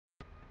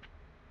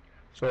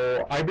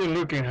So I've been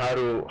looking how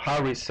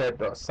reset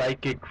the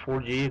Sidekick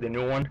 4G, the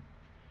new one,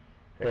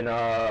 and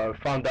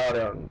found out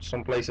on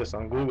some places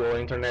on Google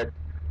Internet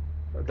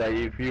that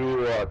if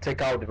you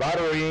take out the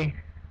battery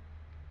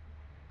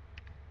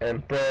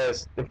and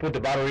put the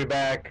battery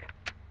back,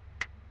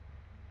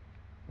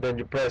 then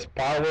you press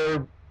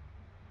power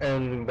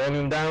and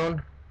volume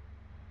down,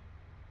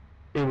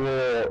 it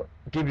will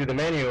give you the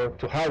menu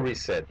to hard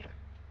reset.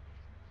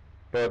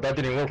 But that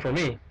didn't work for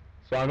me,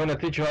 so I'm gonna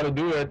teach you how to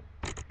do it.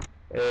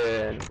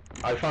 And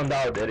I found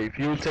out that if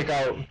you take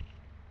out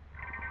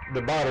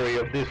the battery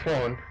of this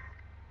phone,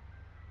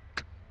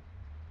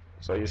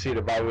 so you see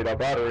the battery without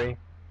battery,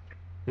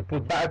 you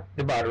put back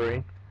the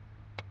battery,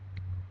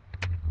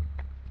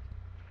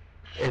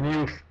 and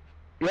you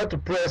have to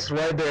press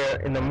right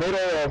there in the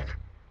middle of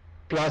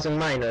plus and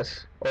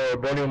minus, or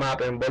volume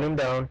up and volume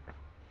down.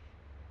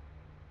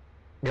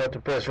 You have to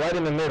press right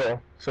in the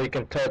middle so you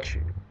can touch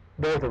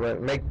both of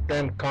them, make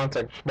them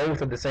contact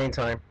both at the same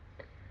time.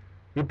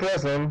 You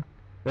press them,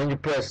 then you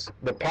press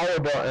the power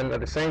button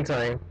at the same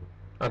time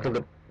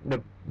until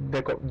the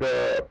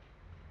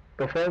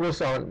phone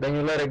goes on. Then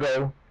you let it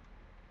go.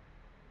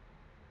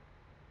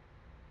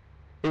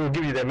 It will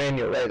give you the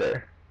menu right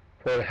there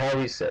for hard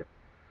reset,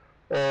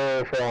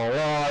 or for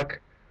unlock,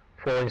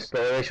 for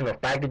installation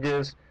of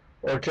packages,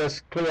 or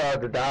just clear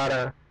out the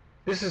data.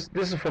 This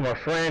is from a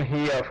friend.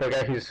 He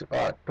forgot his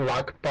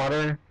lock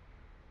pattern.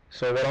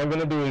 So what I'm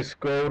gonna do is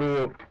go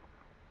to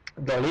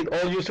delete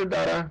all user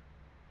data.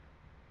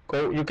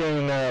 You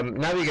can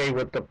navigate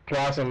with the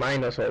plus and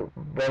minus, or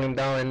volume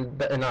down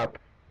and up,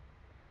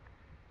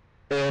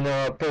 and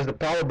press the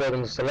power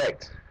button to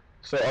select.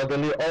 So I'll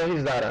delete all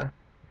his data.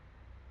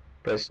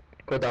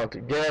 Go down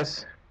to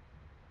yes.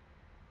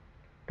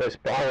 Press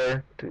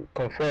power to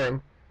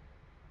confirm.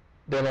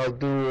 Then I'll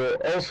do a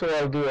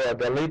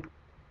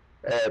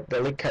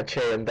delete cache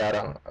and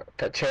data,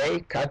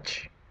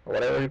 cache,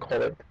 whatever you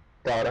call it,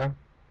 data,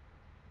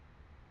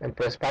 and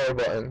press power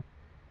button.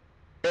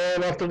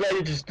 And after that,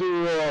 you just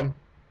do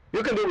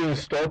you can do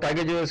install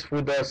packages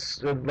with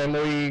this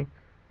memory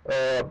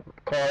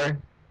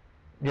card,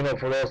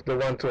 for those that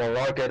want to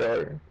unlock it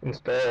or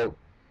install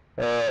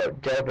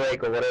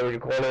jailbreak or whatever you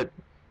call it.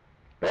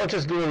 I'll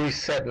just do a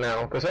reset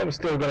now because I'm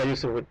still gonna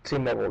use it with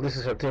T-Mobile. This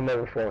is a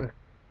T-Mobile phone,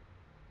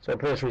 so I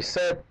press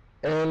reset,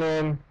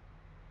 and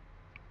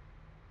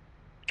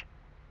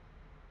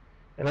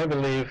I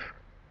believe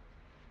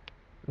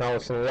now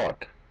it's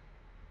unlocked.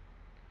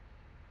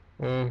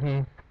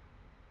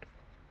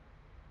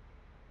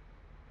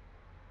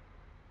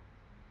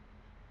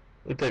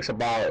 It takes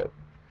about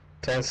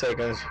 10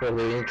 seconds for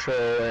the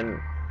intro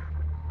and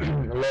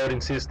loading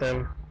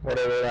system,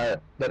 whatever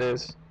that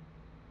is.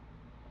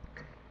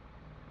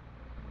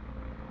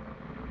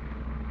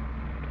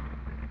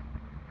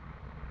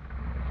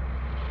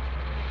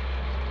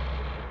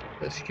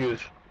 Excuse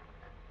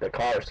the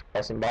cars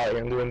passing by.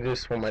 I'm doing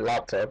this from my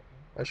laptop.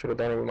 I should have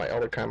done it with my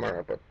other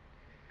camera, but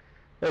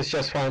let's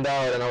just find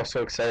out, and I'm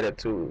so excited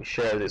to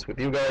share this with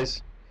you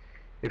guys.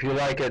 If you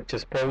like it,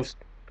 just post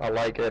I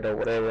like it or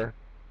whatever.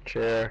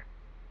 Share.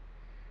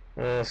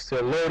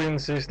 Still loading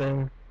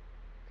system.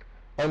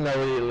 I'm not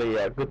really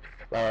a good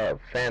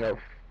fan of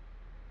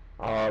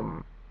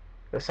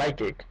the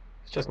Sidekick.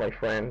 It's just my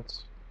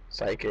friend's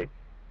Sidekick,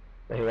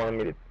 and he wanted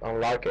me to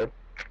unlock it.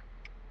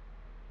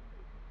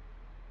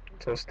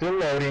 So still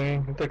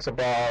loading. It takes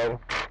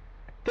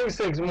things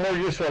takes more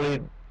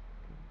usually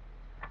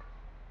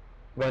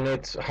when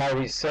it's hard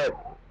reset.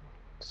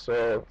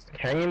 So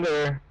hang in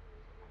there.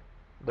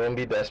 Don't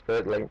be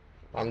desperate like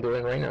I'm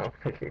doing right now.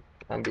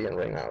 I'm being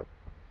right now.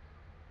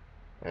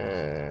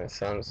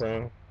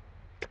 Samsung.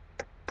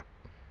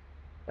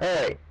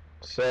 Alright,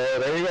 so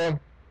there you go.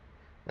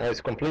 Now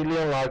it's completely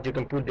unlocked. You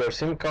can put your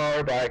SIM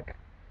card back,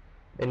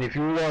 and if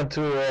you want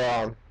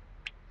to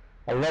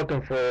unlock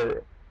them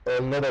for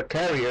another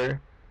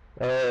carrier,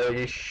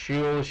 you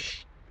should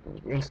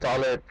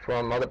install it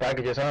from other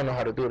packages. I don't know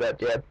how to do that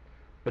yet,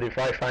 but if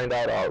I find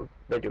out, I'll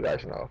let you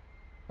guys know.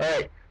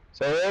 Alright,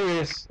 so there it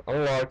is,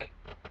 unlock.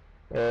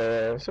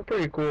 It's a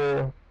pretty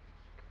cool.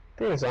 I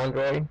think it's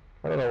Android.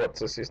 I don't know what's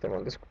the system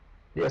on this.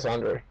 Yes,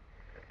 Android.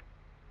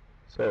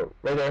 So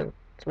right there,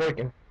 it's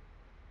working.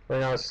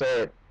 Right now it's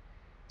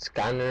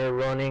scanner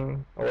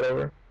running or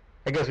whatever.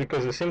 I guess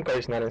because the SIM card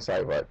is not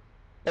inside, but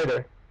right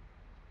there.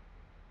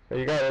 So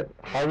you got it.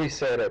 How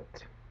reset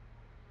it.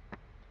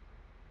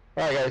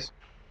 Alright guys.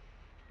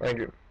 Thank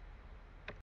you.